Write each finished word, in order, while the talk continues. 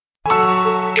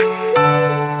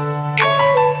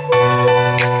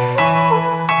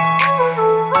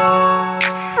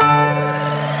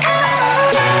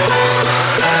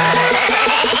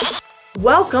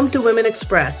Welcome to Women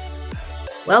Express.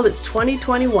 Well, it's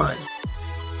 2021.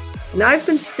 And I've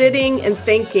been sitting and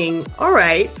thinking, all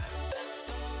right,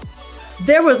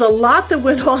 there was a lot that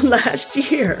went on last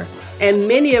year, and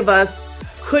many of us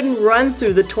couldn't run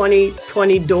through the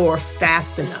 2020 door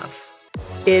fast enough.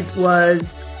 It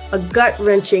was a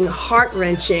gut-wrenching,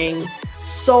 heart-wrenching,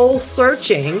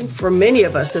 soul-searching for many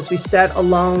of us as we sat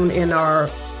alone in our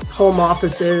home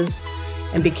offices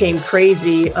and became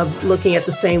crazy of looking at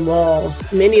the same walls.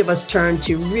 Many of us turned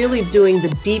to really doing the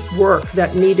deep work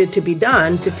that needed to be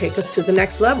done to take us to the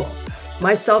next level.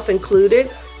 Myself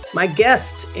included, my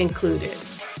guests included.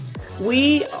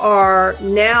 We are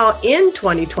now in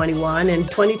 2021, and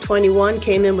 2021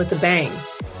 came in with a bang.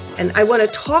 And I want to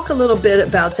talk a little bit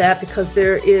about that because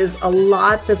there is a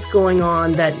lot that's going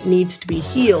on that needs to be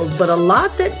healed, but a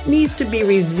lot that needs to be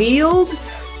revealed,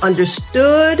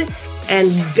 understood,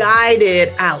 and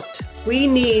guided out. We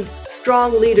need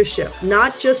strong leadership,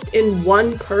 not just in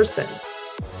one person,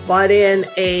 but in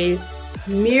a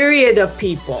myriad of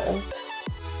people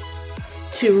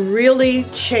to really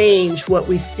change what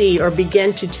we see or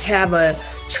begin to have a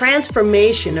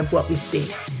transformation of what we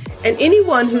see. And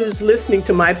anyone who's listening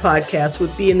to my podcast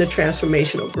would be in the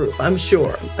transformational group. I'm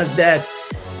sure that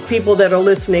people that are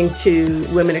listening to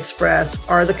Women Express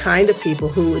are the kind of people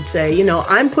who would say, you know,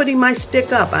 I'm putting my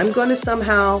stick up. I'm going to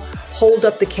somehow hold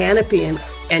up the canopy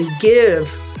and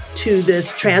give to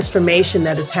this transformation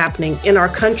that is happening in our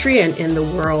country and in the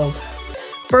world.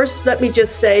 First, let me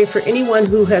just say, for anyone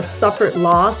who has suffered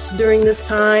loss during this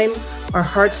time, our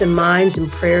hearts and minds and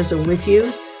prayers are with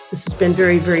you. This has been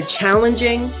very, very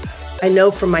challenging. I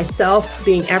know for myself,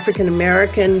 being African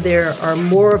American, there are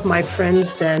more of my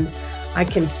friends than I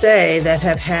can say that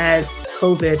have had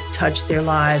COVID touch their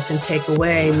lives and take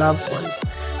away loved ones.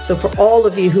 So for all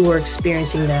of you who are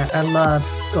experiencing that, our love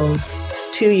goes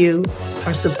to you,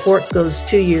 our support goes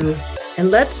to you, and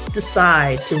let's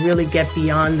decide to really get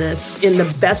beyond this in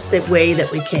the best way that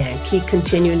we can. Keep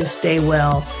continuing to stay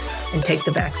well and take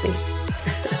the vaccine.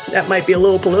 That might be a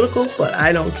little political, but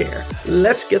I don't care.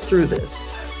 Let's get through this.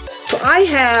 So I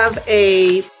have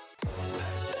a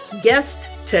guest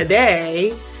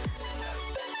today,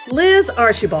 Liz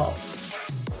Archibald.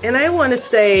 And I want to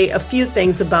say a few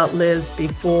things about Liz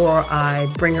before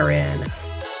I bring her in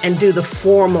and do the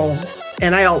formal,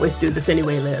 and I always do this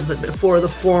anyway, Liz. Before the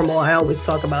formal, I always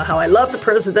talk about how I love the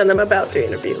person that I'm about to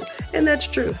interview. And that's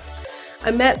true.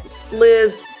 I met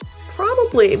Liz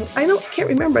probably, can't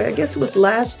remember. I guess it was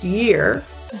last year,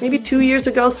 maybe 2 years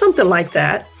ago, something like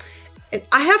that. And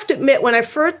I have to admit, when I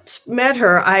first met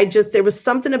her, there was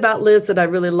something about Liz that I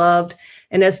really loved.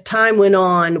 And as time went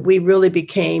on, we really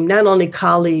became not only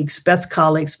colleagues, best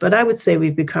colleagues, but I would say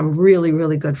we've become really,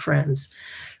 really good friends.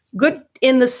 Good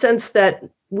in the sense that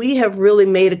we have really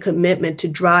made a commitment to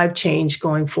drive change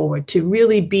going forward, to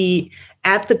really be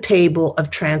at the table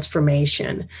of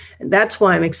transformation. And that's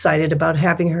why I'm excited about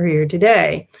having her here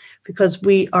today, because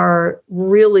we are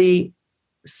really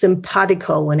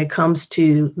simpatico when it comes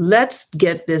to let's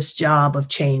get this job of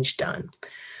change done.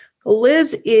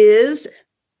 Liz is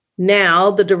now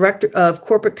the director of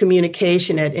corporate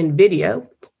communication at NVIDIA,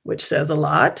 which says a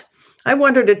lot. I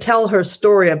want her to tell her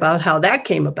story about how that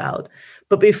came about.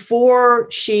 But before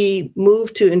she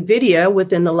moved to NVIDIA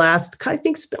within the last, I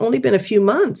think it's only been a few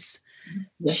months,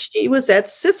 She was at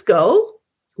Cisco,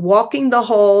 walking the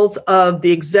halls of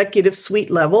the executive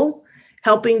suite level,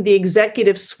 helping the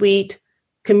executive suite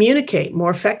communicate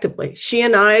more effectively. She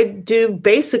and I do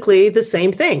basically the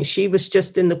same thing. She was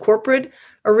just in the corporate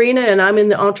arena and I'm in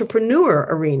the entrepreneur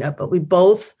arena, but we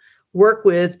both work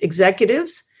with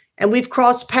executives and we've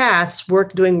crossed paths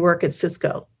doing work at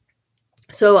Cisco.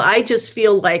 So I just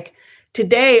feel like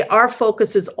today our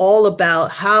focus is all about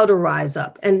how to rise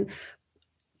up. And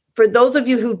for those of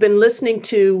you who've been listening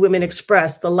to Women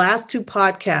Express, the last two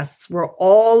podcasts were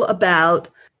all about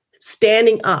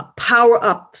standing up. Power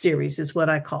Up series is what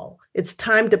I call. It's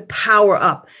time to power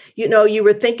up. You know, you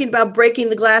were thinking about breaking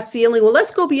the glass ceiling. Well,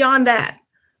 let's go beyond that.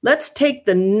 Let's take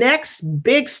the next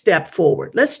big step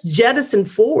forward. Let's jettison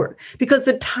forward because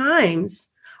the times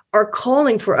are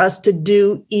calling for us to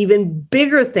do even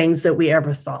bigger things than we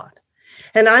ever thought.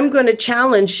 And I'm going to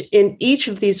challenge in each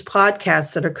of these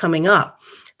podcasts that are coming up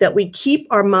that we keep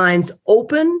our minds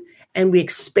open and we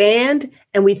expand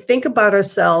and we think about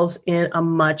ourselves in a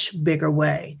much bigger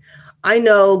way. I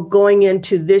know going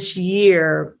into this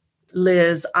year,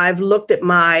 Liz, I've looked at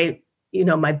my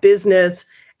business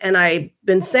and I've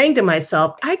been saying to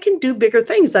myself, I can do bigger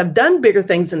things. I've done bigger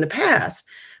things in the past,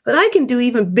 but I can do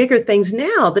even bigger things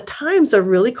now. The times are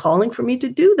really calling for me to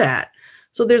do that.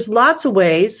 So there's lots of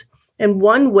ways. And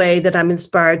one way that I'm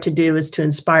inspired to do is to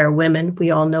inspire women.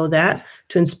 We all know that,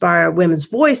 to inspire women's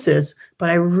voices. But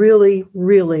I really,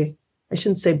 really, I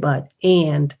shouldn't say but,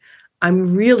 and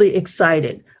I'm really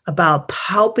excited about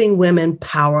helping women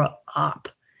power up.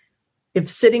 If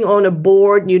sitting on a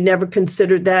board, you never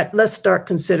considered that, let's start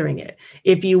considering it.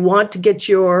 If you want to get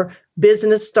your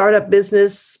startup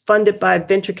business funded by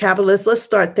venture capitalists, let's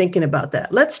start thinking about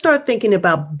that. Let's start thinking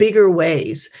about bigger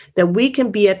ways that we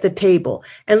can be at the table.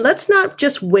 And let's not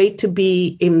just wait to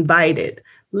be invited.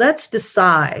 Let's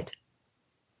decide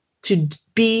to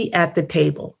be at the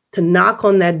table, to knock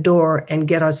on that door and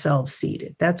get ourselves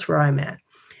seated. That's where I'm at.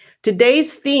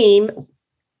 Today's theme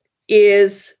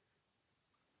is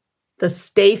the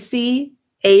Stacey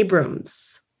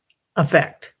Abrams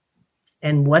effect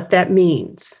and what that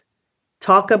means.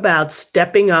 Talk about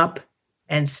stepping up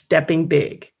and stepping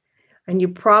big. And you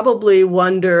probably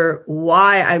wonder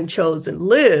why I'm chosen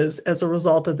Liz as a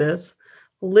result of this.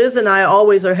 Liz and I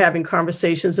always are having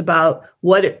conversations about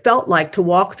what it felt like to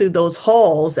walk through those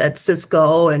halls at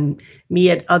Cisco and me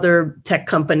at other tech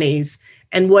companies,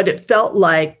 and what it felt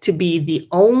like to be the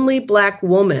only Black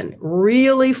woman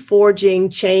really forging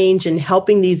change and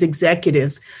helping these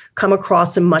executives come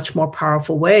across in much more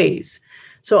powerful ways.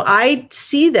 So I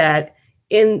see that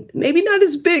in maybe not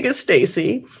as big as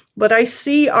Stacey, but I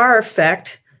see our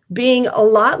effect being a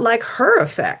lot like her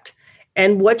effect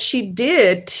and what she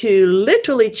did to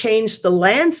literally change the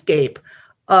landscape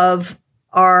of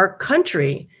our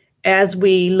country. As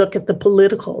we look at the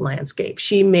political landscape,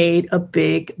 she made a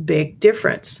big, big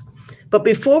difference. But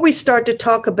before we start to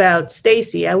talk about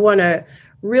Stacey, I want to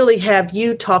really have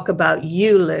you talk about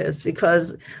you, Liz,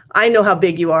 because I know how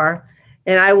big you are,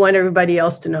 and I want everybody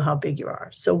else to know how big you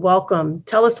are. So welcome.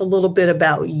 Tell us a little bit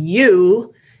about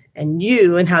you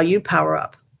and how you power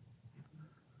up.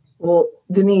 Well,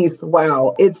 Denise,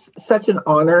 wow, it's such an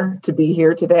honor to be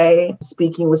here today,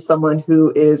 speaking with someone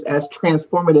who is as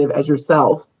transformative as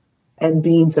yourself, and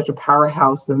being such a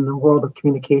powerhouse in the world of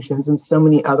communications and so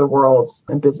many other worlds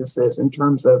and businesses in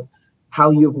terms of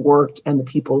how you've worked and the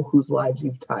people whose lives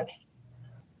you've touched.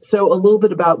 So a little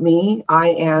bit about me. I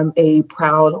am a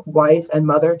proud wife and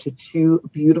mother to two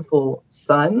beautiful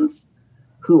sons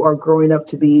who are growing up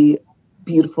to be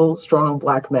beautiful, strong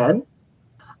Black men.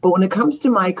 But when it comes to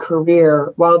my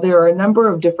career, while there are a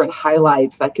number of different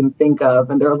highlights I can think of,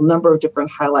 and there are a number of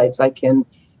different highlights I can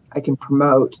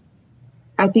promote,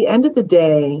 at the end of the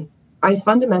day, I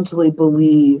fundamentally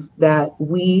believe that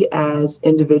we as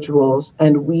individuals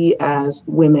and we as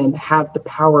women have the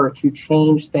power to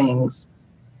change things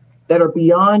that are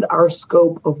beyond our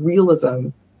scope of realism,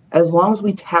 as long as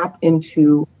we tap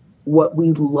into what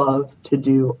we love to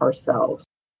do ourselves.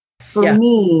 For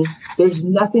me, there's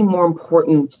nothing more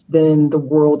important than the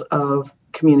world of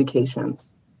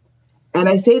communications. And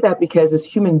I say that because as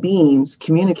human beings,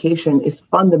 communication is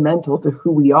fundamental to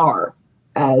who we are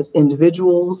as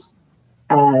individuals,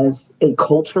 as a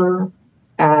culture,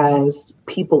 as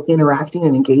people interacting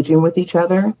and engaging with each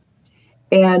other.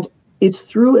 And it's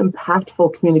through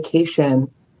impactful communication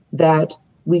that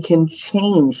we can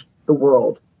change the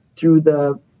world through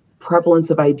the prevalence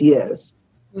of ideas,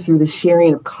 through the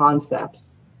sharing of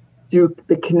concepts, through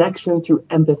the connection, through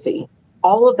empathy.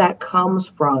 All of that comes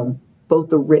from both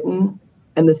the written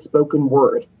and the spoken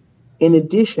word, in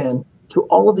addition to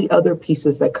all of the other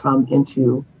pieces that come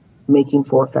into making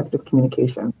for effective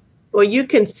communication. Well, you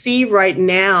can see right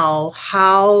now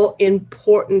how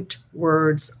important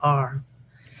words are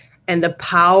and the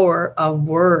power of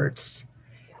words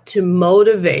to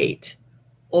motivate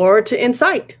or to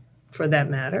incite, for that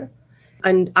matter.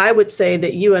 And I would say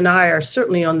that you and I are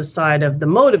certainly on the side of the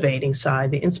motivating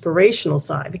side, the inspirational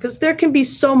side, because there can be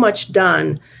so much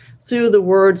done through the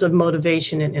words of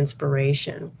motivation and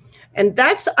inspiration. And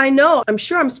that's, I'm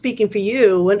sure I'm speaking for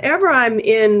you, whenever I'm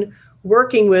in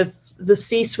working with the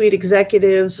C-suite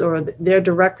executives or their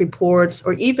direct reports,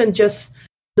 or even just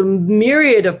the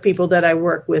myriad of people that I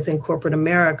work with in corporate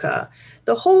America,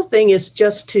 the whole thing is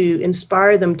just to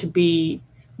inspire them to be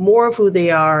more of who they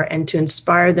are and to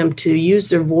inspire them to use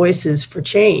their voices for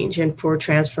change and for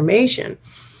transformation.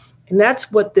 And that's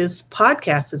what this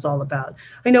podcast is all about.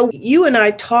 I know you and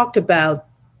I talked about,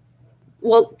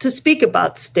 well, to speak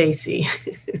about Stacey,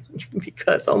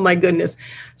 because, oh my goodness,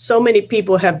 so many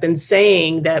people have been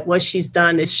saying that what she's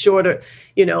done is short of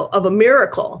a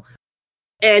miracle.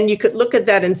 And you could look at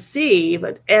that and see,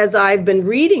 but as I've been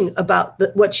reading about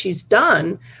what she's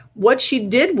done, what she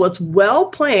did was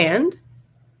well planned,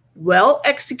 well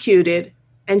executed,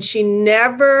 and she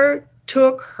never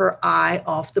took her eye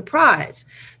off the prize.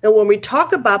 Now, when we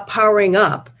talk about powering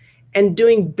up and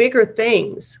doing bigger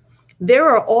things, there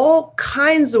are all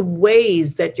kinds of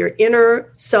ways that your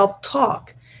inner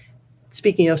self-talk,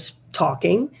 speaking of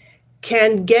talking,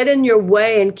 can get in your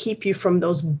way and keep you from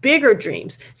those bigger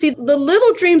dreams. See, the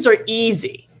little dreams are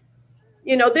easy.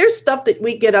 There's stuff that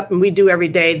we get up and we do every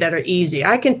day that are easy.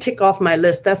 I can tick off my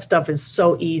list. That stuff is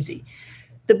so easy.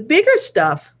 The bigger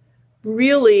stuff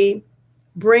really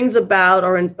brings about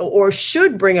or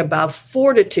should bring about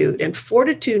fortitude. And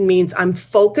fortitude means I'm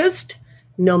focused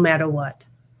no matter what.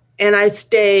 And I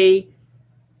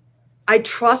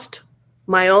trust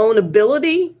my own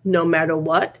ability no matter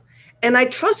what. And I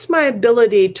trust my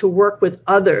ability to work with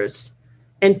others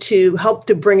and to help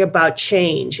to bring about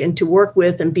change and to work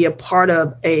with and be a part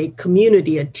of a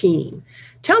community, a team.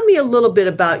 Tell me a little bit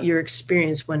about your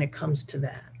experience when it comes to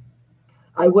that.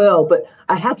 I will, but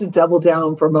I have to double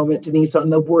down for a moment, Denise, on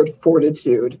the word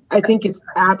fortitude. I think it's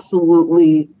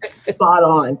absolutely spot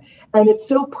on. And it's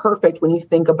so perfect when you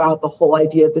think about the whole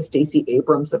idea of the Stacey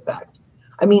Abrams effect.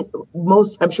 I mean,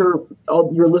 I'm sure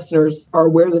all your listeners are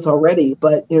aware of this already,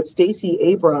 but Stacey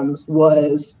Abrams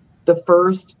was the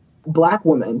first Black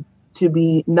woman to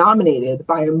be nominated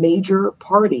by a major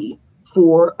party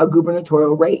for a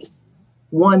gubernatorial race,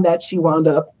 one that she wound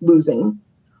up losing.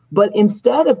 But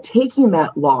instead of taking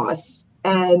that loss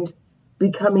and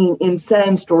becoming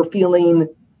incensed or feeling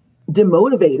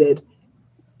demotivated,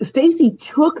 Stacey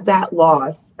took that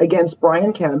loss against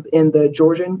Brian Kemp in the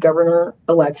Georgian governor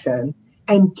election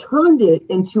and turned it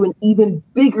into an even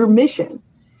bigger mission,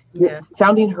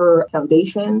 founding her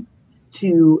foundation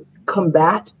to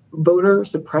combat voter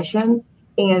suppression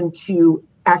and to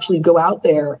actually go out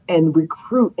there and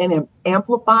recruit and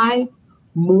amplify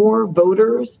more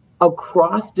voters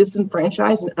across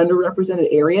disenfranchised and underrepresented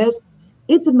areas.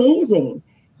 It's amazing.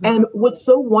 And what's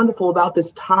so wonderful about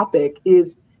this topic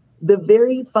is the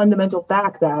very fundamental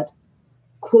fact that,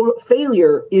 quote,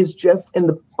 failure is just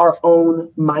in our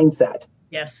own mindset.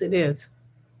 Yes, it is.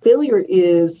 Failure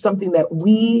is something that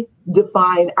we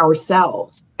define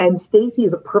ourselves. And Stacey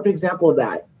is a perfect example of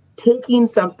that. Taking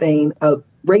something, a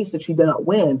race that she did not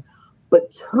win,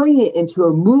 but turning it into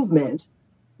a movement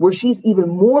where she's even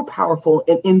more powerful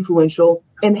and influential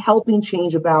and helping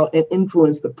change about and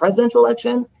influence the presidential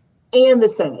election and the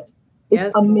Senate.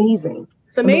 It's amazing.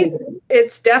 It's amazing.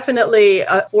 It's definitely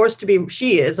a force to be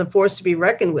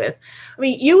reckoned with. I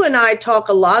mean, you and I talk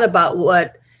a lot about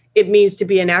what it means to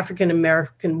be an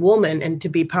African-American woman and to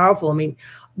be powerful. I mean,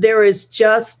 there is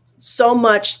just so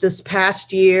much this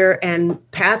past year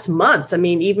and past months. I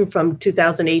mean, even from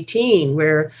 2018,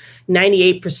 where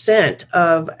 98%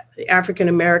 of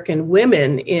African-American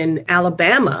women in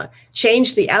Alabama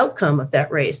changed the outcome of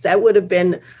that race. That would have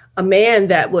been a man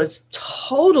that was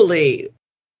totally,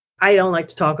 I don't like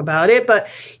to talk about it, but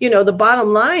the bottom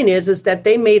line is that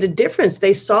they made a difference.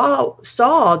 They saw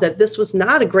that this was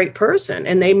not a great person,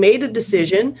 and they made a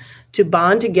decision to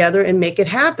bond together and make it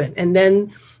happen. And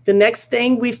then the next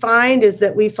thing we find is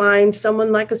that we find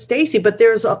someone like a Stacey, but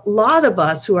there's a lot of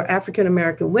us who are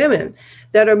African-American women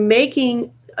that are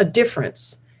making a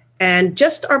difference. And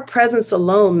just our presence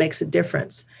alone makes a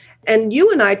difference. And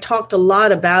you and I talked a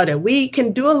lot about it. We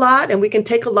can do a lot and we can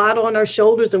take a lot on our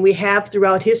shoulders, and we have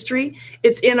throughout history.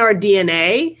 It's in our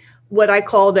DNA, what I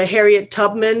call the Harriet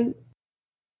Tubman.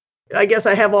 I guess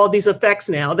I have all these effects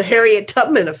now, the Harriet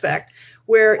Tubman effect,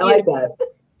 where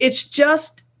it's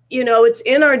just, it's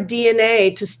in our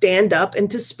DNA to stand up and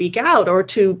to speak out, or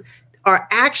to our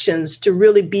actions to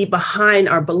really be behind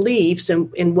our beliefs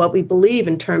and in what we believe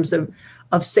in terms of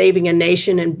saving a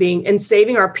nation and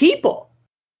saving our people.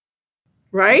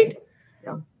 Right?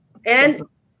 Yeah. And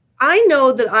I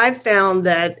know that I've found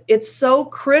that it's so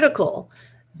critical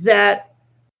that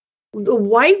the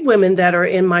white women that are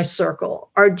in my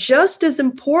circle are just as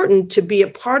important to be a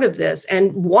part of this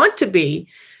and want to be.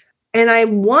 And I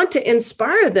want to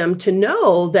inspire them to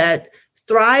know that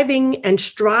thriving and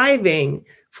striving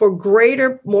for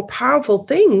greater, more powerful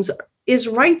things is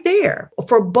right there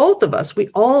for both of us. We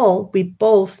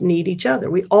both need each other.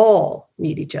 We all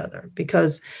need each other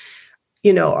because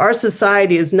our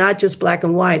society is not just black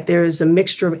and white. There is a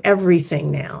mixture of everything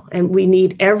now. And we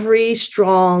need every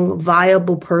strong,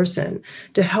 viable person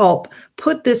to help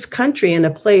put this country in a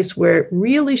place where it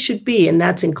really should be. And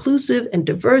that's inclusive and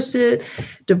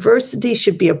diversity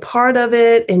should be a part of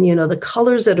it. And, the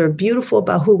colors that are beautiful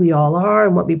about who we all are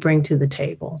and what we bring to the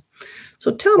table.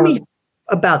 So tell me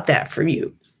about that for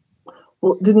you.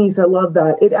 Well, Denise, I love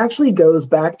that. It actually goes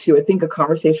back to, I think, a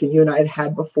conversation you and I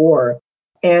had before.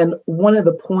 And one of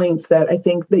the points that I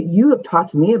think that you have talked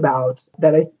to me about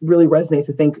that really resonates,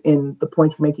 I think, in the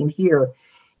points you're making here,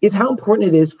 is how important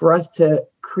it is for us to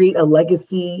create a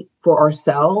legacy for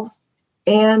ourselves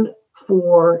and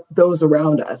for those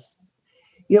around us.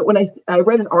 When I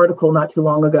read an article not too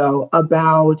long ago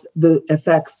about the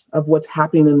effects of what's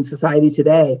happening in society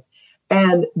today,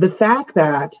 and the fact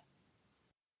that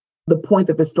the point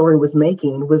that the story was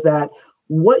making was that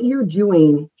what you're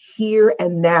doing here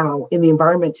and now in the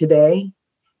environment today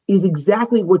is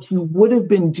exactly what you would have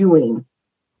been doing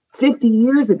 50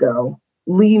 years ago,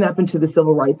 leading up into the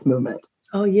civil rights movement.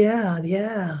 Oh, yeah,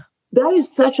 yeah. That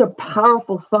is such a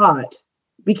powerful thought,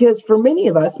 because for many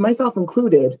of us, myself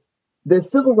included, the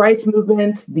civil rights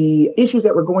movement, the issues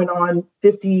that were going on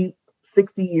 50,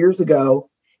 60 years ago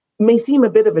may seem a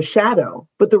bit of a shadow,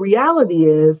 but the reality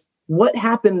is what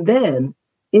happened then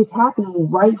is happening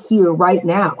right here, right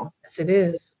now. Yes, it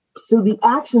is. So the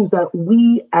actions that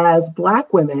we as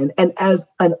Black women and as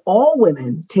all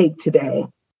women take today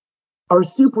are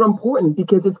super important,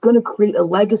 because it's going to create a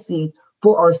legacy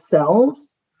for ourselves,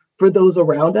 for those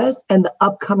around us, and the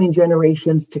upcoming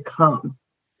generations to come.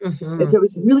 Mm-hmm. And so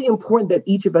it's really important that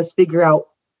each of us figure out,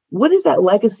 what is that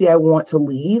legacy I want to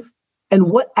leave? And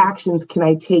what actions can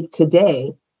I take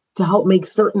today to help make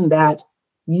certain that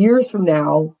years from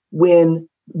now, when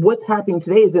what's happening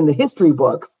today is in the history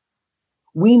books,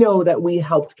 we know that we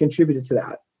helped contribute to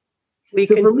that.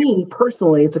 For me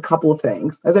personally, it's a couple of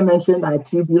things. As I mentioned, I have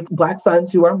two beautiful Black sons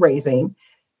who I'm raising.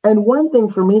 And one thing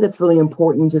for me that's really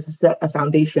important is to set a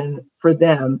foundation for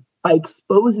them by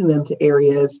exposing them to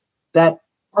areas that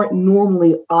aren't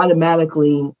normally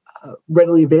automatically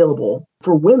readily available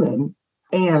for women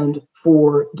and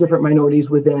for different minorities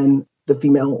within the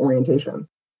female orientation.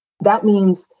 That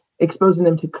means exposing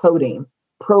them to coding,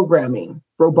 programming,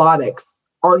 robotics,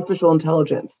 artificial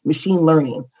intelligence, machine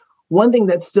learning. One thing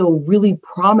that's still really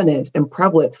prominent and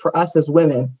prevalent for us as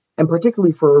women, and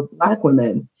particularly for Black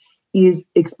women, is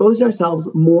exposing ourselves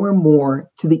more and more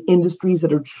to the industries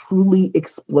that are truly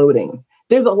exploding.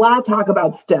 There's a lot of talk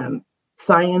about STEM,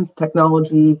 science,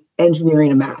 technology,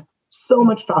 engineering, and math. So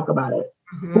much talk about it.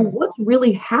 Mm-hmm. But what's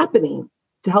really happening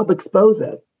to help expose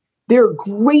it? There are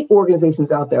great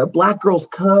organizations out there. Black Girls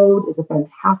Code is a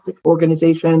fantastic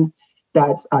organization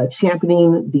that's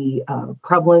championing the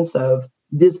prevalence of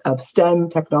STEM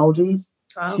technologies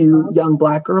to young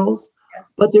Black girls.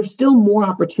 But there's still more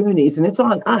opportunities, and it's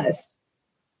on us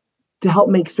to help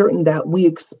make certain that we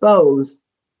expose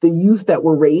the youth that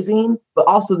we're raising, but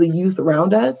also the youth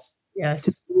around us,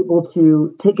 to be able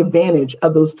to take advantage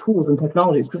of those tools and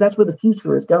technologies, because that's where the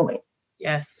future is going.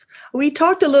 Yes. We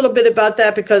talked a little bit about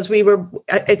that because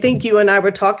I think you and I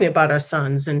were talking about our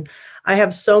sons, and I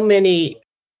have so many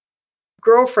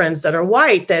girlfriends that are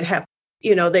white that have,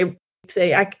 they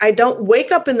say, I don't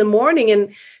wake up in the morning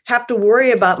and have to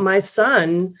worry about my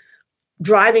son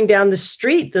driving down the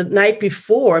street the night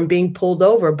before and being pulled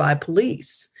over by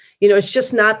police. It's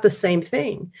just not the same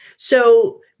thing.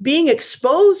 So being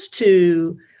exposed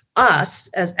to us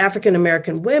as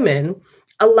African-American women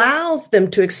allows them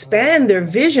to expand their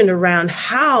vision around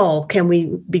how can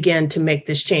we begin to make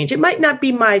this change. It might not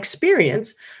be my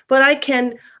experience, but I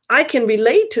can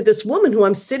relate to this woman who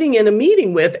I'm sitting in a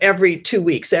meeting with every 2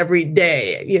 weeks, every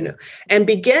day, and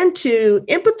begin to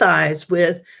empathize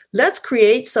with, let's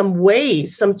create some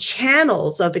ways, some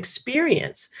channels of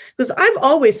experience. Because I've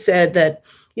always said that,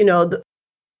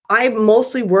 I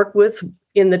mostly work with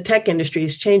in the tech industry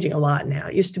is changing a lot now.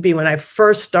 It used to be when I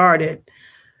first started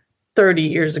 30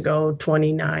 years ago,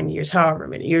 29 years, however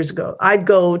many years ago, I'd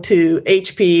go to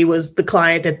HP, was the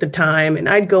client at the time, and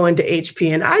I'd go into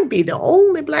HP and I'd be the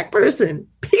only Black person,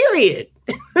 period.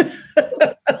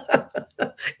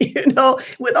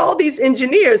 With all these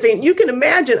engineers. And you can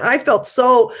imagine, I felt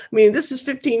this is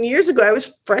 15 years ago. I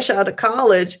was fresh out of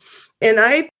college, and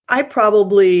I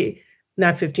probably,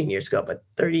 not 15 years ago, but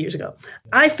 30 years ago,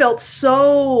 I felt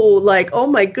so like, oh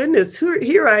my goodness,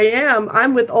 here I am.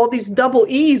 I'm with all these double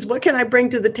E's. What can I bring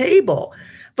to the table?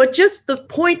 But just the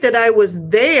point that I was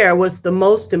there was the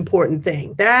most important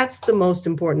thing. That's the most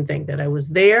important thing, that I was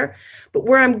there. But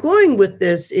where I'm going with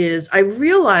this is I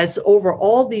realized over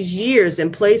all these years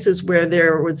in places where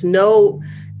there was no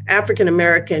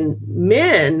African-American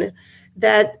men,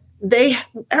 that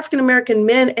African-American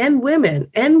men and women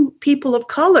and people of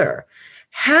color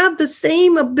have the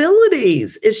same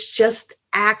abilities. It's just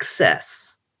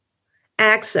access,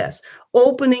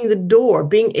 opening the door,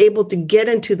 being able to get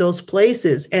into those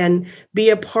places and be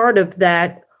a part of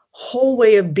that whole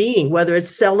way of being, whether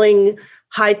it's selling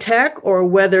high tech or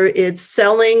whether it's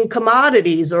selling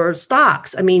commodities or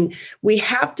stocks. We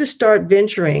have to start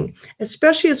venturing,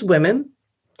 especially as women,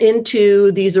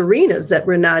 into these arenas that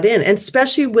we're not in, and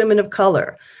especially women of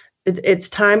color. It's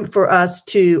time for us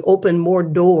to open more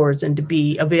doors and to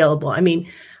be available.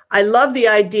 I love the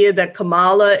idea that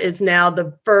Kamala is now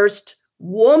the first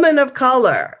woman of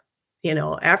color,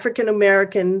 African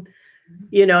American,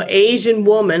 Asian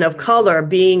woman of color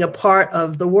being a part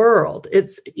of the world.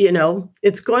 It's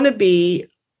going to be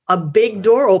a big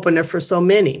door opener for so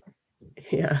many.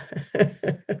 Yeah.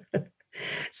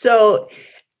 So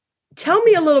tell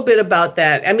me a little bit about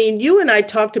that. I mean, you and I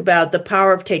talked about the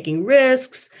power of taking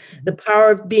risks, the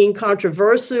power of being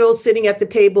controversial, sitting at the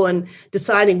table and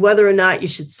deciding whether or not you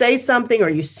should say something, or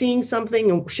you're seeing something,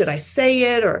 and should I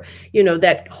say it? Or,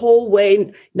 that whole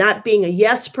way, not being a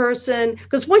yes person.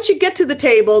 Because once you get to the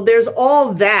table, there's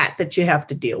all that you have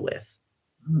to deal with.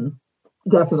 Mm-hmm.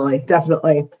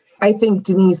 Definitely. I think,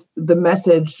 Denise, the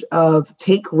message of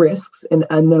take risks in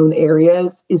unknown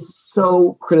areas is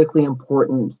so critically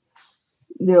important.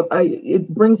 It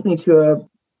brings me to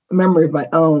a memory of my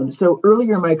own. So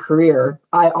earlier in my career,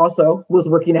 I also was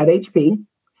working at HP.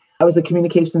 I was a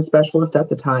communications specialist at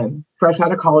the time, fresh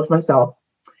out of college myself.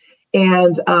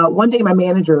 And one day my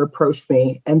manager approached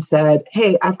me and said,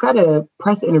 "Hey, I've got a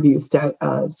press interview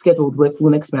scheduled with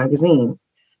Linux Magazine,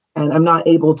 and I'm not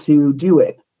able to do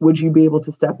it. Would you be able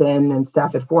to step in and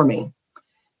staff it for me?"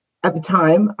 At the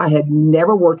time, I had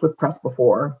never worked with press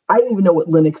before. I didn't even know what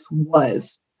Linux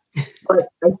was. But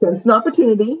I sensed an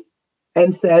opportunity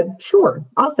and said, "Sure,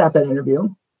 I'll staff that interview."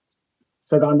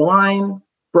 So I got on the line,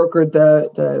 brokered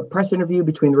the press interview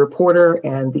between the reporter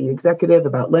and the executive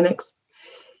about Linux.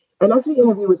 And after the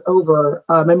interview was over,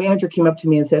 my manager came up to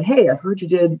me and said, "Hey, I heard you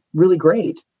did really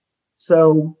great.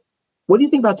 So what do you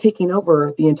think about taking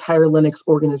over the entire Linux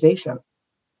organization?"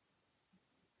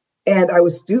 And I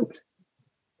was duped.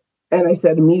 And I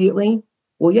said immediately,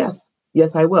 "Well, yes,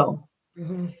 I will."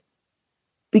 Mm-hmm.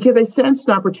 Because I sensed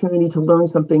an opportunity to learn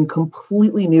something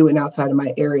completely new and outside of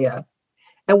my area.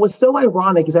 And what's so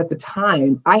ironic is at the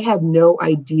time, I had no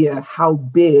idea how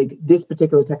big this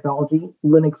particular technology,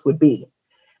 Linux, would be.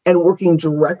 And working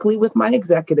directly with my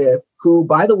executive, who,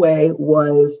 by the way,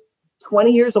 was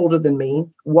 20 years older than me,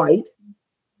 white,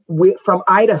 from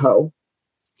Idaho,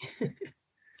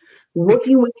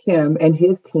 working with him and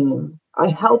his team, I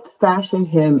helped fashion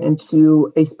him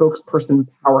into a spokesperson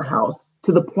powerhouse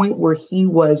to the point where he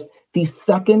was the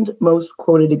second most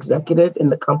quoted executive in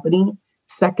the company,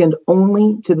 second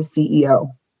only to the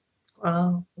CEO.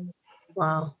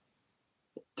 Wow.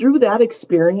 Through that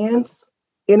experience,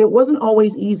 and it wasn't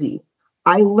always easy,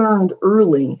 I learned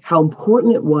early how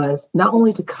important it was not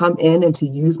only to come in and to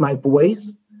use my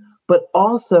voice, but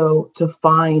also to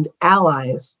find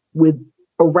allies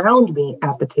around me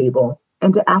at the table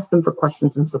and to ask them for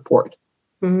questions and support.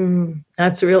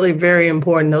 That's really very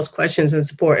important, those questions and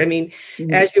support. I mean,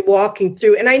 as you're walking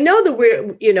through, and I know that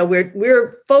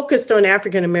we're focused on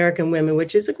African American women,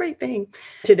 which is a great thing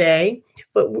today.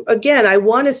 But again, I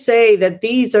want to say that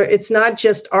it's not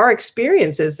just our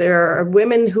experiences. There are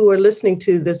women who are listening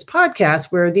to this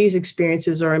podcast where these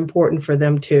experiences are important for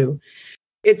them too.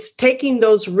 It's taking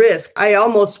those risks. I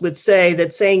almost would say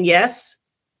that saying yes,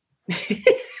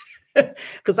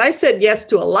 because I said yes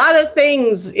to a lot of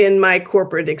things in my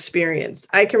corporate experience.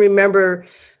 I can remember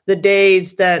the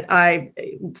days that I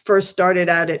first started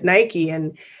out at Nike.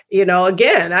 And,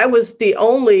 again, I was the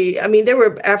only, there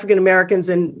were African Americans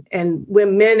and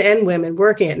men and women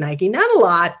working at Nike. Not a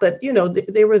lot, but,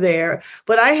 they were there.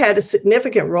 But I had a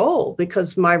significant role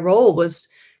because my role was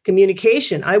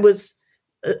communication. I was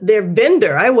their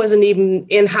vendor. I wasn't even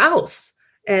in-house.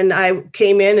 And I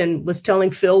came in and was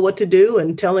telling Phil what to do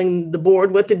and telling the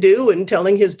board what to do and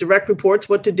telling his direct reports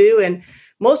what to do. And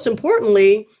most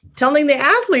importantly, telling the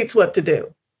athletes what to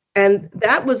do. And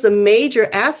that was a major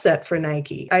asset for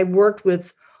Nike. I worked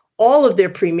with all of their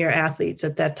premier athletes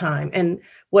at that time. And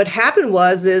what happened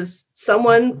is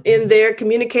someone in their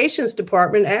communications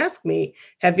department asked me,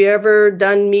 "Have you ever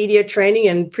done media training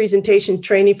and presentation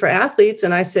training for athletes?"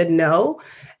 And I said, "No."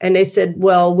 And they said,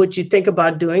 "Well, would you think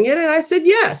about doing it?" And I said,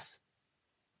 "Yes."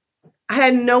 I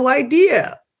had no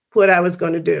idea what I was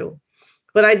going to do,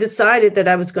 but I decided that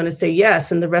I was going to say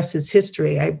yes. And the rest is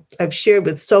history. I've shared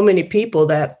with so many people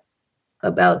that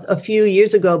about a few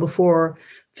years ago, before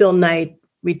Phil Knight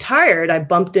retired, I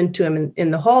bumped into him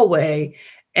in the hallway,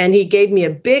 and he gave me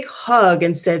a big hug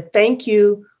and said, "Thank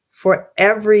you for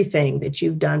everything that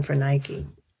you've done for Nike."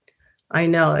 I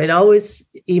know it always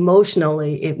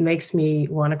emotionally, it makes me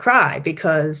want to cry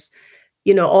because,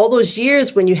 all those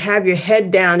years when you have your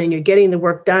head down and you're getting the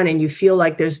work done and you feel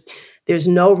like there's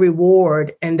no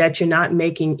reward and that you're not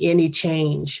making any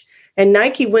change. And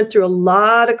Nike went through a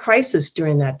lot of crisis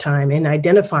during that time in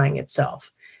identifying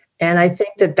itself. And I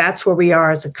think that that's where we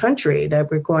are as a country, that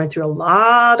we're going through a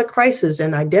lot of crisis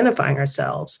in identifying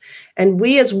ourselves. And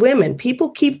we as women,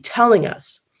 people keep telling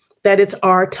us that it's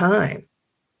our time.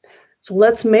 So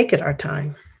let's make it our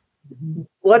time.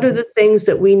 What are the things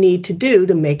that we need to do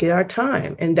to make it our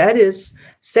time? And that is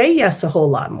say yes a whole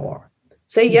lot more.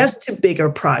 Say yes to bigger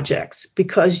projects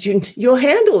because you'll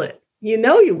handle it. You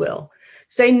know you will.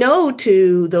 Say no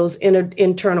to those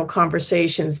internal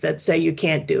conversations that say you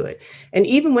can't do it. And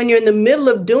even when you're in the middle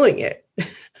of doing it,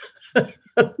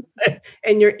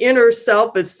 and your inner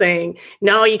self is saying,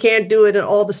 no, you can't do it and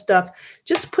all the stuff,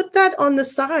 just put that on the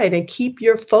side and keep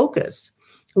your focus.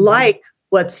 Like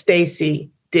what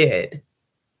Stacey did.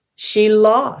 She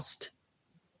lost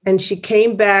and she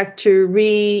came back to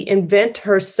reinvent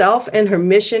herself and her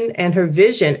mission and her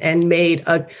vision and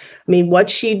what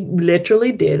she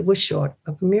literally did was short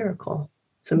of a miracle.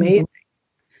 It's amazing.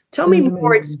 Tell me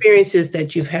more experiences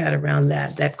that you've had around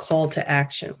that call to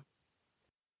action.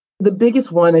 The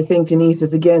biggest one, I think, Denise,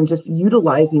 is, again, just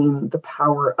utilizing the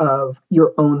power of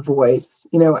your own voice.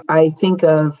 I think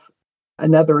of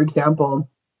another example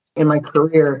in my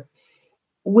career.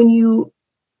 When you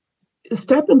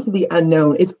step into the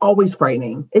unknown, it's always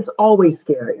frightening. It's always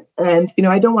scary. And,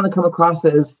 I don't want to come across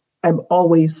as I'm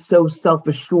always so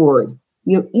self-assured.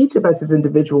 Each of us as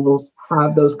individuals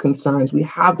have those concerns. We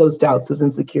have those doubts, those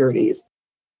insecurities.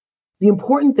 The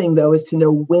important thing, though, is to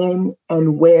know when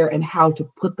and where and how to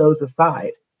put those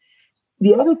aside.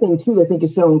 The other thing, too, I think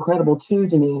is so incredible, too,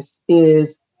 Denise,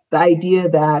 is the idea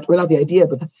that, or not the idea,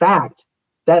 but the fact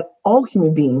that all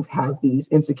human beings have these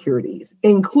insecurities,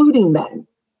 including men,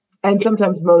 and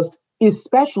sometimes most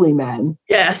especially men.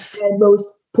 Yes. And most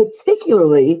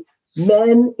particularly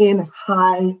men in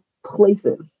high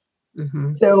places.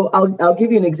 Mm-hmm. So I'll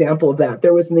give you an example of that.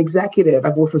 There was an executive.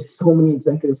 I've worked with so many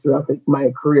executives throughout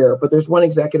my career, but there's one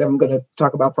executive I'm going to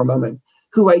talk about for a moment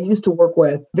who I used to work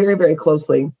with very, very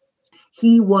closely.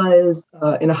 He was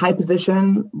in a high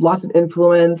position, lots of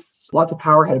influence, lots of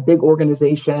power, had a big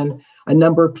organization, a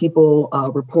number of people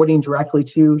reporting directly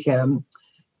to him.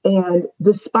 And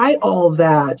despite all of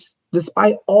that,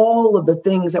 despite all of the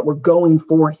things that were going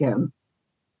for him,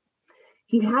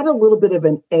 he had a little bit of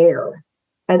an air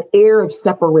of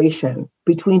separation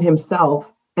between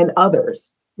himself and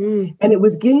others. And it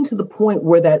was getting to the point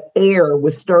where that air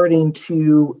was starting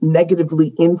to negatively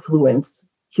influence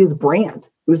his brand.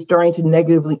 It was starting to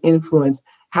negatively influence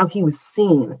how he was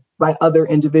seen by other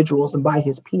individuals and by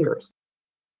his peers.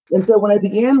 And so when I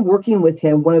began working with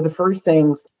him, one of the first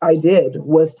things I did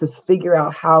was to figure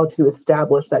out how to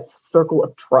establish that circle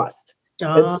of trust.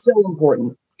 That's so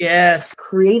important. Yes.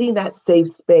 Creating that safe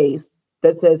space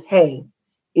that says, hey,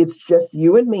 it's just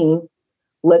you and me.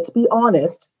 Let's be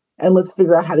honest and let's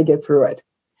figure out how to get through it.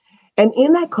 And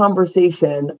in that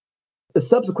conversation, the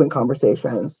subsequent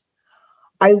conversations,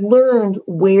 I learned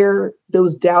where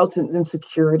those doubts and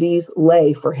insecurities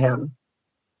lay for him.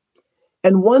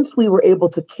 And once we were able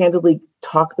to candidly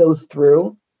talk those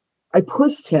through, I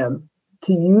pushed him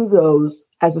to use those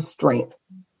as a strength.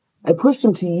 I pushed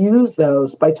him to use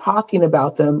those by talking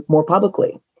about them more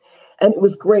publicly. And it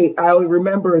was great. I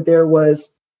remember there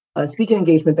was a speaking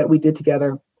engagement that we did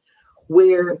together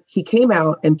where he came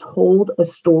out and told a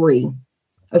story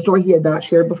he had not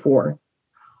shared before,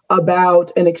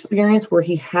 about an experience where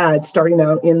he had starting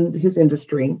out in his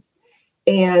industry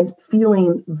and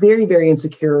feeling very, very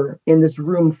insecure in this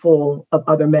room full of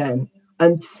other men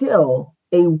until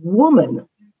a woman,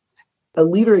 a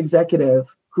leader executive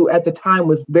who at the time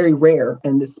was very rare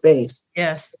in this space,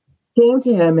 yes, came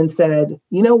to him and said,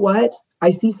 you know what?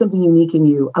 I see something unique in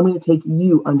you. I'm going to take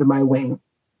you under my wing.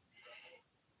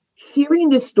 Hearing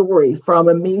this story from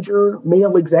a major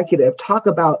male executive talk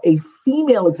about a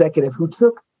female executive who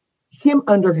took him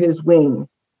under his wing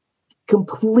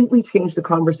completely changed the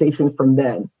conversation from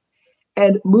then.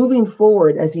 And moving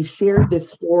forward, as he shared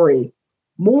this story,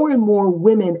 more and more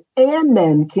women and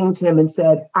men came to him and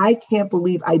said, I can't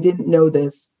believe I didn't know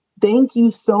this. Thank you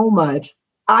so much.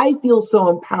 I feel so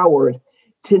empowered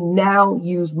to now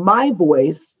use my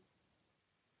voice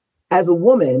as a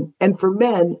woman. And for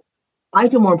men, I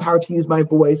feel more empowered to use my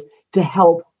voice to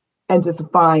help and to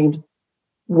find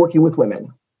working with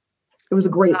women. It was a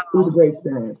great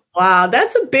experience. Wow,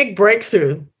 that's a big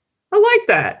breakthrough. I like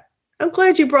that. I'm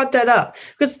glad you brought that up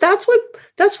because that's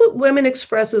what Women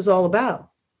Express is all about.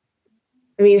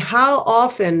 I mean, how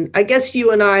often, I guess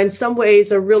you and I in some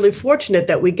ways are really fortunate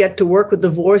that we get to work with the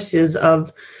voices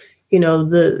of,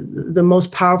 the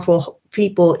most powerful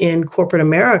people in corporate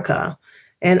America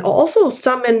and also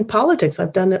some in politics.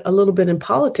 I've done a little bit in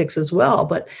politics as well,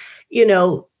 but,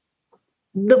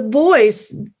 the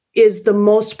voice is the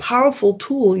most powerful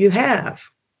tool you have.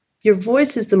 Your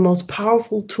voice is the most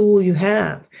powerful tool you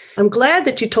have. I'm glad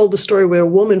that you told the story where a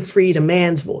woman freed a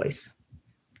man's voice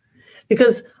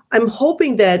because I'm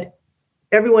hoping that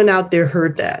everyone out there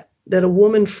heard that a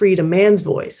woman freed a man's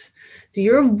voice. So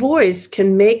your voice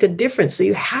can make a difference. So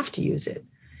you have to use it.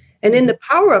 And in the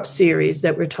Power Up series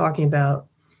that we're talking about,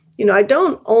 I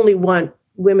don't only want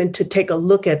women to take a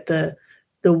look at the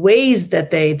ways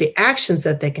that the actions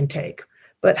that they can take,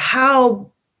 but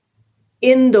how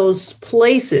in those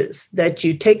places that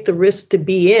you take the risk to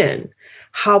be in,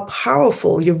 how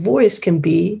powerful your voice can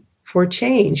be for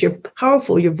change. How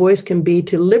powerful your voice can be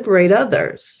to liberate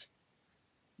others.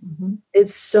 Mm-hmm.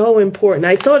 It's so important.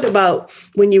 I thought about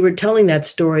when you were telling that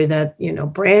story that,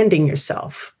 branding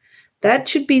yourself, that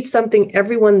should be something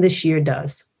everyone this year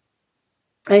does.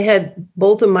 I had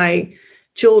both of my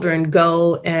children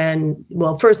go and,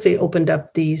 first they opened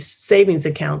up these savings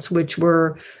accounts, which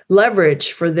were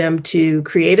leverage for them to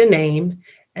create a name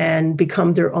and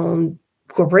become their own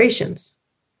corporations.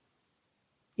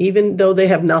 Even though they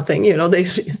have nothing, they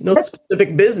no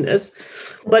specific business,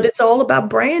 but it's all about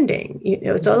branding.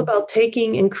 It's all about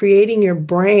taking and creating your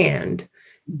brand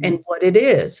and what it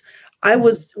is.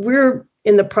 We're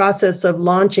in the process of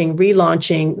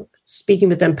relaunching Speaking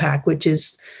with Impact, which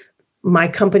is my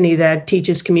company that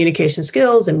teaches communication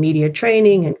skills and media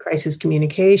training and crisis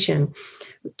communication,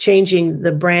 changing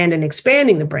the brand and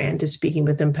expanding the brand to Speaking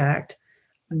with Impact.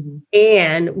 Mm-hmm.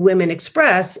 And Women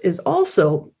Express is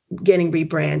also getting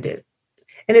rebranded.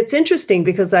 And it's interesting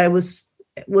because I was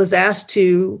asked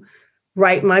to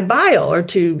write my bio or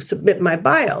to submit my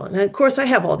bio. And of course I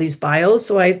have all these bios.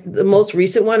 So the most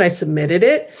recent one, I submitted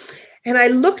it and I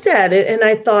looked at it and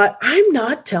I thought, I'm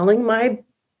not telling my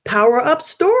Power Up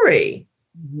story.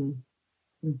 Mm-hmm.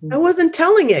 Mm-hmm. I wasn't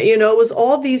telling it, it was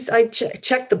all these, I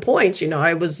checked the points,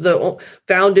 I was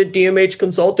founded DMH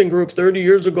Consulting Group 30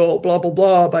 years ago, blah, blah,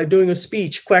 blah, by doing a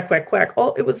speech, quack, quack, quack.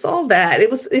 It was all that. It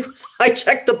was, I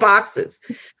checked the boxes.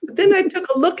 But then I took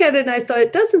a look at it and I thought,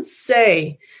 it doesn't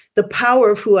say the power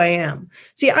of who I am.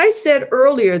 See, I said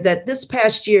earlier that this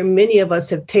past year, many of us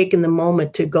have taken the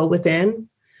moment to go within.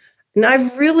 And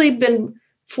I've really been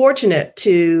fortunate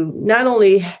to not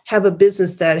only have a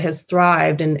business that has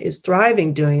thrived and is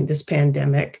thriving during this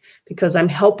pandemic, because I'm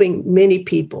helping many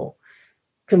people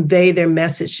convey their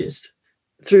messages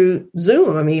through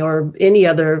Zoom, or any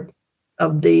other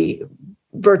of the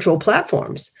virtual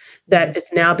platforms that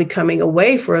is now becoming a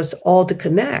way for us all to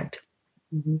connect.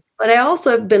 Mm-hmm. But I also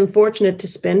have been fortunate to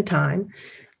spend time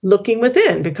looking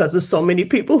within because there's so many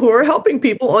people who are helping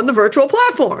people on the virtual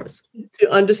platforms to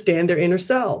understand their inner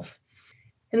selves.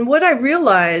 And what I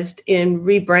realized in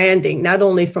rebranding, not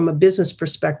only from a business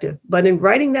perspective, but in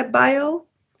writing that bio,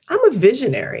 I'm a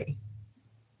visionary.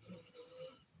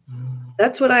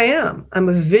 That's what I am. I'm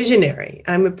a visionary.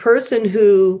 I'm a person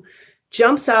who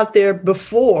jumps out there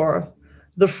before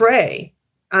the fray.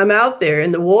 I'm out there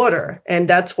in the water. And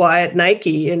that's why at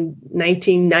Nike in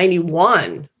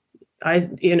 1991, I,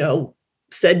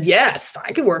 said, yes,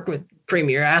 I can work with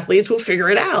premier athletes. We'll figure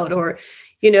it out. Or,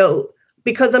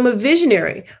 because I'm a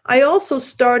visionary. I also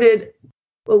started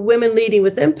Women Leading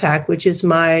with Impact, which is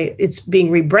it's being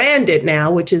rebranded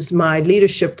now, which is my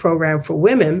leadership program for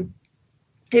women.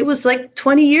 It was like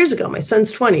 20 years ago. My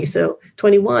son's 20, so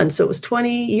 21. So it was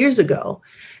 20 years ago.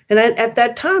 And at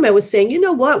that time, I was saying, you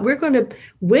know what?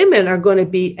 Women are going to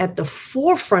be at the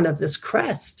forefront of this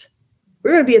crest.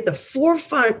 We're going to be at the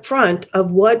forefront of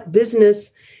what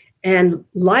business and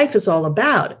life is all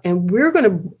about. And we're going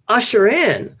to usher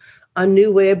in a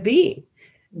new way of being.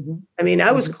 Mm-hmm.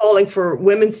 I was calling for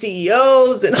women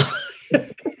CEOs and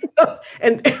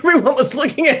and everyone was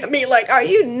looking at me like, are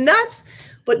you nuts?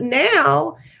 But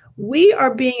now we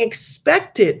are being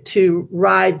expected to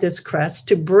ride this crest,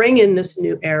 to bring in this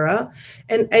new era.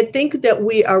 And I think that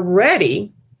we are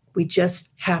ready. We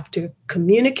just have to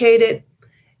communicate it,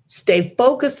 stay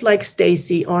focused like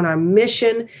Stacy on our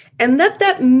mission, and let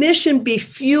that mission be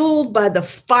fueled by the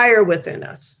fire within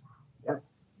us.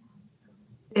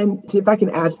 And if I can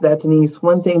add to that, Denise,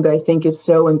 one thing that I think is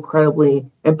so incredibly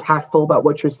impactful about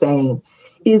what you're saying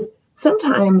is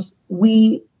sometimes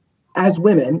we, as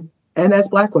women, and as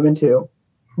Black women too,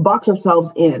 box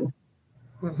ourselves in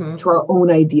to our own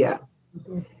idea.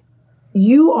 Mm-hmm.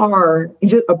 You are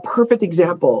just a perfect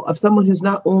example of someone who's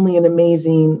not only an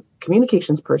amazing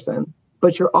communications person,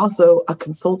 but you're also a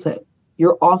consultant.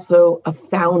 You're also a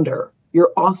founder.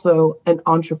 You're also an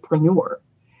entrepreneur.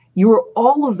 You are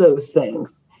all of those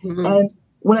things. Mm-hmm. And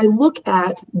when I look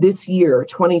at this year,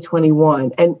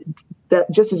 2021, and that,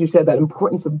 just as you said, that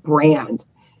importance of brand,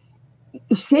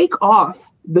 shake off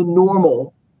the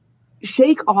normal,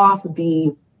 shake off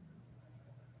the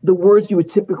words you would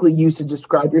typically use to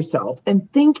describe yourself,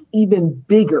 and think even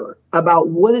bigger about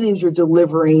what it is you're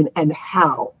delivering and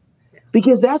how.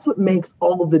 Because that's what makes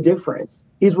all of the difference,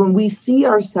 is when we see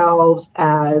ourselves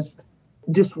as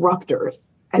disruptors,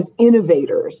 as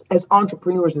innovators, as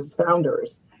entrepreneurs, as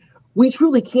founders, we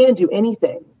truly can do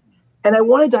anything. And I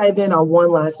want to dive in on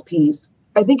one last piece.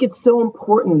 I think it's so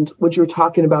important what you were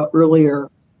talking about earlier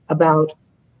about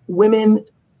women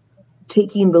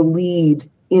taking the lead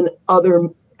in other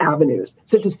avenues,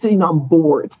 such as sitting on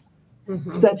boards,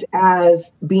 such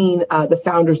as being the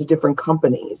founders of different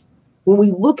companies. When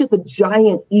we look at the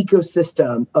giant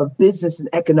ecosystem of business and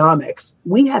economics,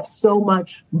 we have so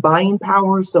much buying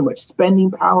power, so much spending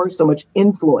power, so much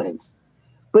influence.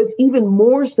 But it's even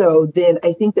more so than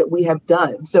I think that we have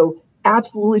done. So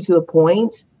absolutely to the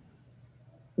point,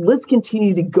 let's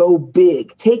continue to go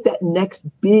big, take that next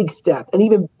big step, an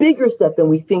even bigger step than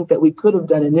we think that we could have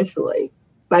done initially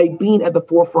by being at the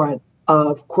forefront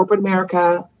of corporate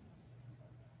America,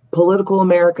 political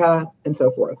America, and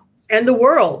so forth. And the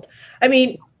world. I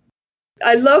mean,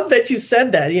 I love that you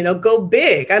said that, go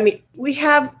big. I mean, we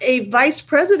have a vice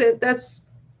president that's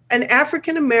an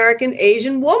African-American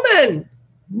Asian woman.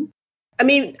 I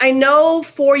mean, I know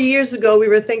 4 years ago we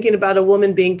were thinking about a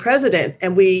woman being president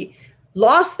and we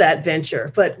lost that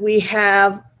venture, but we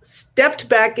have stepped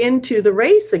back into the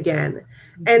race again.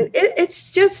 And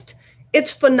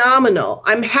it's phenomenal.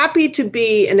 I'm happy to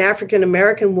be an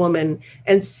African-American woman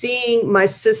and seeing my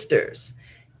sisters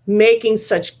making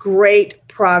such great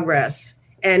progress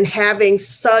and having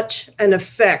such an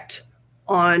effect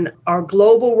on our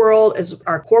global world, as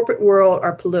our corporate world,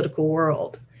 our political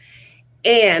world.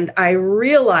 And I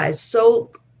realize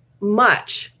so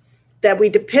much that we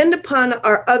depend upon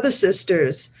our other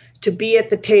sisters to be at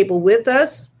the table with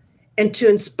us and to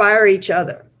inspire each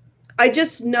other. I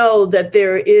just know that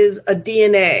there is a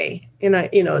DNA, and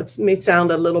it may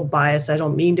sound a little biased, I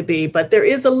don't mean to be, but there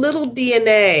is a little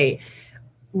DNA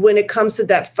when it comes to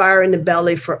that fire in the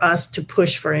belly for us to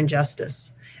push for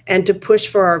injustice and to push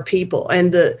for our people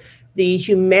and the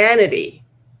humanity,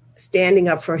 standing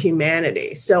up for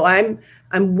humanity. So I'm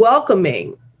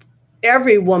welcoming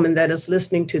every woman that is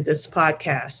listening to this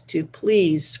podcast to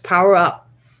please power up,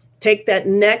 take that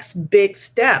next big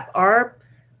step. Our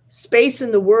space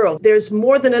in the world, there's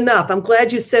more than enough. I'm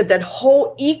glad you said that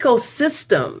whole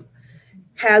ecosystem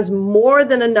has more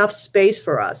than enough space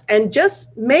for us. And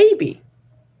just maybe,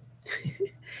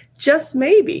 just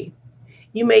maybe,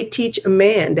 you may teach a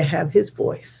man to have his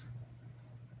voice.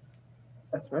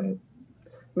 That's right.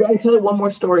 May I tell you one more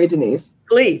story, Denise?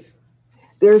 Please.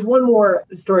 There's one more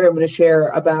story I'm going to share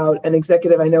about an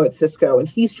executive I know at Cisco, and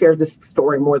he's shared this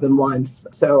story more than once.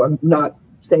 So I'm not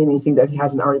saying anything that he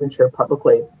hasn't already been shared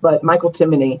publicly. But Michael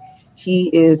Timoney, he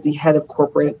is the head of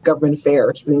corporate government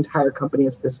affairs for the entire company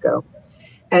of Cisco.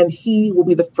 And he will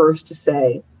be the first to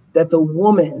say that the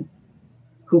woman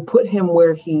who put him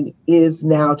where he is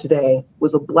now today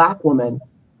was a Black woman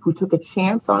who took a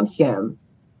chance on him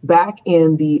back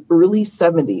in the early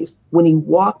 70s when he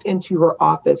walked into her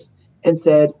office and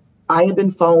said, "I have been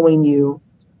following you.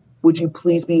 Would you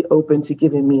please be open to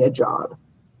giving me a job?"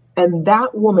 And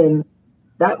that woman,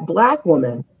 that Black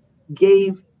woman,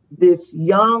 gave this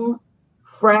young,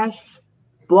 fresh,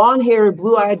 blonde-haired,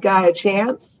 blue-eyed guy a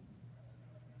chance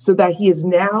so that he is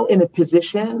now in a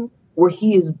position where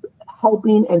he is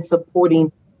helping and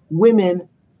supporting women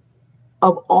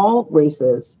of all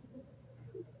races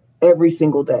every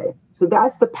single day. So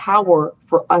that's the power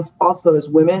for us also as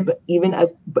women, but even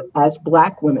as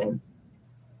Black women,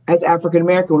 as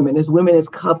African-American women, as women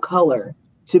of color,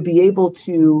 to be able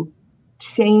to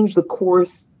change the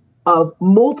course of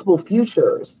multiple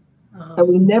futures. And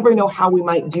we never know how we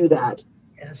might do that.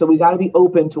 Yes. So we got to be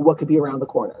open to what could be around the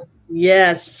corner.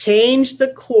 Yes, change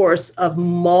the course of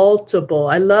multiple.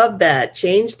 I love that.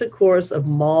 Change the course of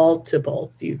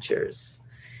multiple futures.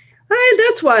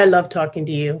 That's why I love talking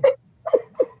to you.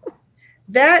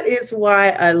 That is why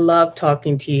I love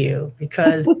talking to you,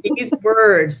 because these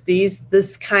words,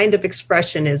 this kind of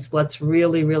expression is what's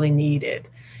really, really needed.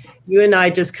 You and I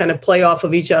just kind of play off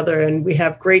of each other and we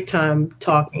have great time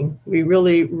talking. We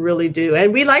really, really do.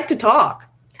 And we like to talk.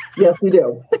 Yes, we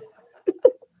do.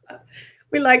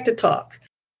 We like to talk.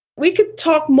 We could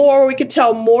talk more. We could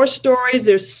tell more stories.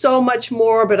 There's so much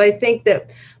more, but I think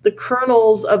that the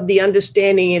kernels of the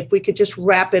understanding, if we could just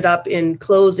wrap it up in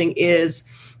closing, is,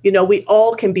 we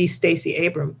all can be Stacey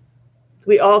Abrams.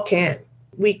 We all can.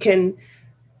 We can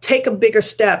take a bigger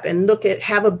step and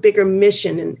have a bigger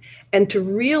mission and to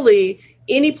really,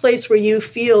 any place where you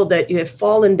feel that you have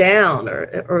fallen down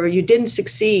or you didn't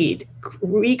succeed,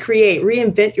 recreate,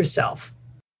 reinvent yourself.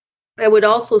 I would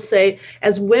also say,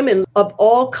 as women of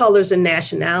all colors and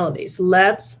nationalities,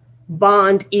 let's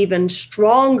bond even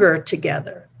stronger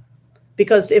together,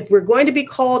 Because if we're going to be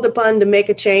called upon to make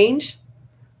a change,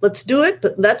 let's do it,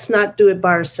 but let's not do it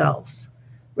by ourselves.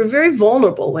 We're very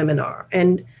vulnerable, women are,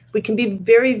 and we can be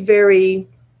very, very,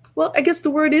 well, I guess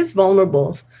the word is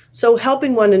vulnerable. So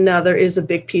helping one another is a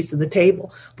big piece of the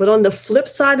table. But on the flip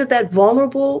side of that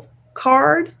vulnerable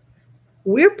card,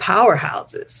 we're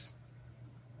powerhouses.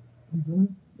 Mm-hmm.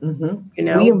 Mm-hmm. You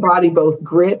know, we embody both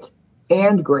grit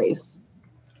and grace.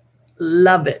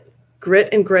 Love it. Grit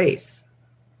and grace.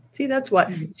 See, that's what.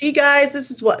 See, guys,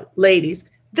 this is what, ladies,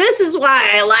 this is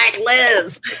why I like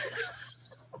Liz.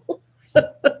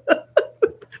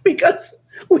 Because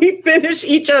we finish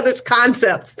each other's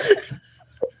concepts.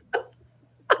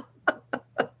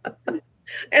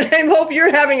 And I hope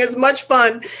you're having as much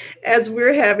fun as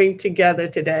we're having together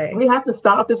today. We have to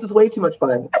stop. This is way too much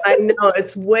fun. I know,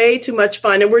 it's way too much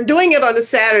fun. And we're doing it on a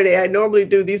Saturday. I normally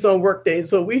do these on work days.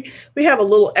 So we have a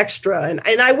little extra. And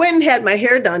I went and had my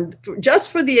hair done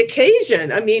just for the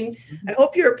occasion. I mean, I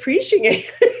hope you're appreciating it.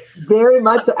 Very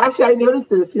much so. Actually, I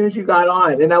noticed it as soon as you got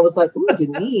on. And I was like, ooh,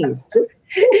 Denise.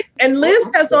 And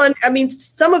Liz has on, I mean,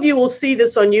 some of you will see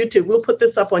this on YouTube. We'll put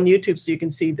this up on YouTube so you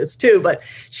can see this too. But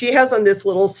she has on this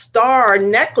little star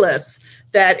necklace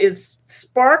that is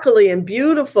sparkly and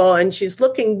beautiful. And she's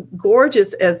looking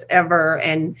gorgeous as ever.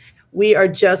 And we are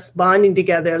just bonding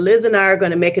together. Liz and I are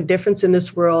going to make a difference in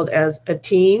this world as a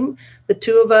team, the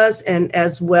two of us, and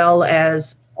as well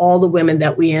as all the women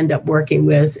that we end up working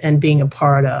with and being a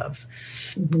part of.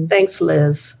 Mm-hmm. Thanks,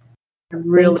 Liz. I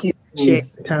really appreciate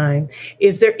the time.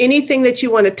 Is there anything that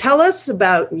you want to tell us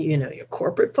about, your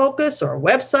corporate focus or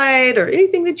website or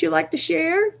anything that you'd like to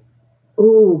share?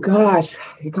 Oh, gosh,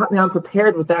 you got me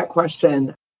unprepared with that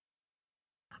question.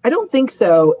 I don't think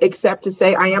so, except to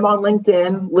say I am on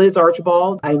LinkedIn, Liz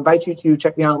Archibald. I invite you to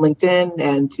check me out on LinkedIn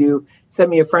and to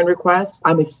send me a friend request.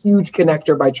 I'm a huge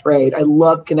connector by trade. I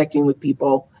love connecting with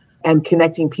people and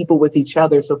connecting people with each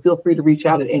other. So feel free to reach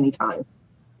out at any time.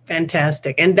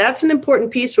 Fantastic. And that's an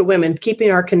important piece for women, keeping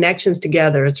our connections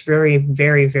together. It's very,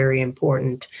 very, very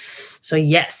important. So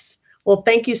yes. Well,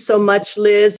 thank you so much,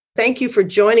 Liz. Thank you for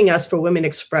joining us for Women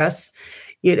Express.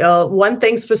 One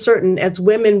thing's for certain, as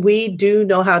women, we do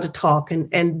know how to talk.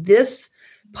 And this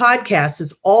podcast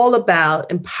is all about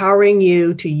empowering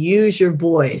you to use your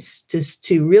voice,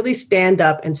 to really stand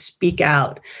up and speak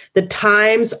out. The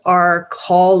times are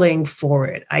calling for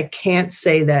it. I can't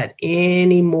say that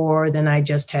any more than I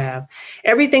just have.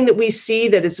 Everything that we see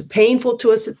that is painful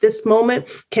to us at this moment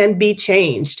can be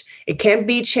changed. It can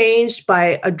be changed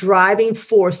by a driving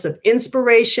force of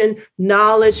inspiration,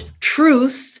 knowledge,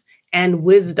 truth, and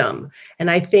wisdom. And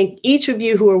I think each of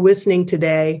you who are listening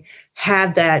today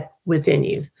have that within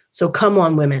you. So come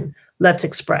on, women, let's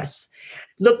express.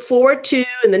 Look forward to,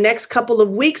 in the next couple of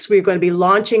weeks, we're going to be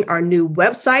launching our new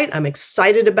website. I'm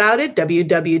excited about it,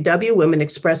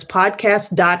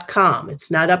 www.womenexpresspodcast.com. It's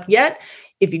not up yet.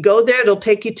 If you go there, it'll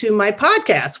take you to my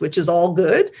podcast, which is all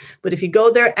good. But if you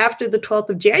go there after the 12th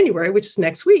of January, which is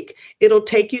next week, it'll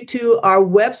take you to our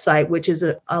website, which is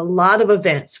a lot of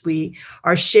events. We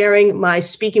are sharing my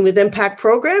Speaking with Impact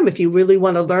program. If you really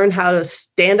want to learn how to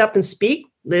stand up and speak,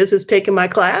 Liz has taken my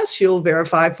class. She'll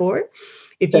verify for it.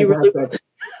 If you really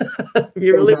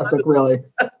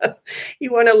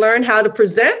you want to learn how to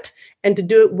present and to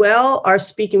do it well, our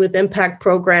Speaking with Impact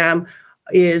program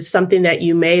is something that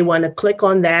you may want to click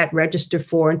on that, register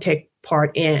for, and take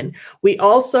part in. We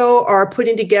also are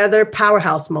putting together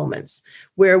Powerhouse Moments,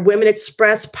 where women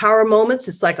express power moments.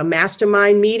 It's like a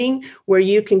mastermind meeting where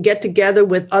you can get together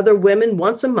with other women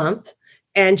once a month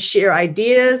and share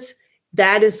ideas.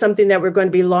 That is something that we're going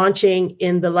to be launching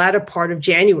in the latter part of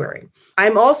January.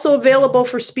 I'm also available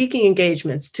for speaking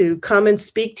engagements to come and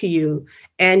speak to you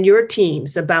and your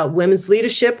teams about women's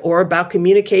leadership or about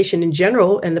communication in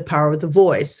general and the power of the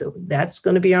voice. So that's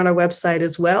going to be on our website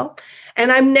as well. And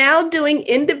I'm now doing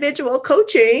individual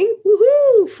coaching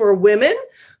for women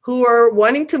who are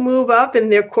wanting to move up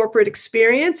in their corporate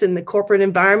experience in the corporate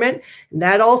environment. And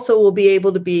that also will be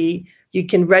able to be, you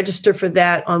can register for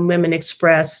that on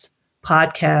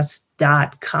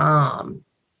womenexpresspodcast.com.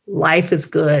 Life is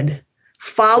good.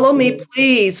 Follow me,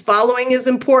 please. Following is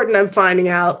important, I'm finding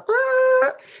out.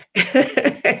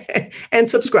 And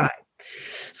subscribe.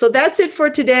 So that's it for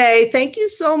today. Thank you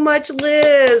so much,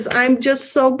 Liz. I'm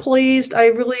just so pleased. I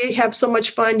really have so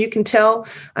much fun. You can tell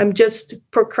I'm just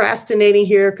procrastinating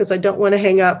here because I don't want to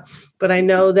hang up. But I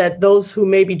know that those who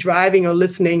may be driving or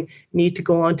listening need to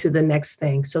go on to the next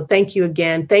thing. So thank you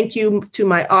again. Thank you to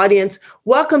my audience.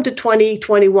 Welcome to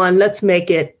 2021. Let's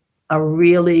make it a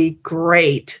really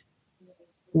great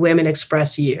Women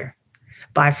Express year.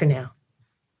 Bye for now.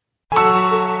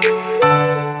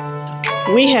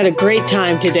 We had a great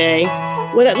time today.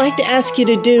 What I'd like to ask you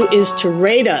to do is to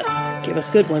rate us, give us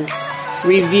good ones,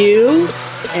 review,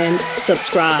 and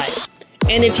subscribe.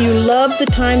 And if you loved the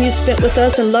time you spent with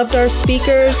us and loved our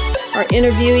speakers, our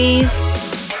interviewees,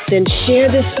 then share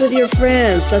this with your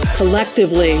friends. Let's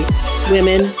collectively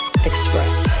Women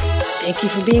Express. Thank you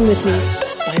for being with me.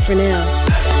 Bye for now.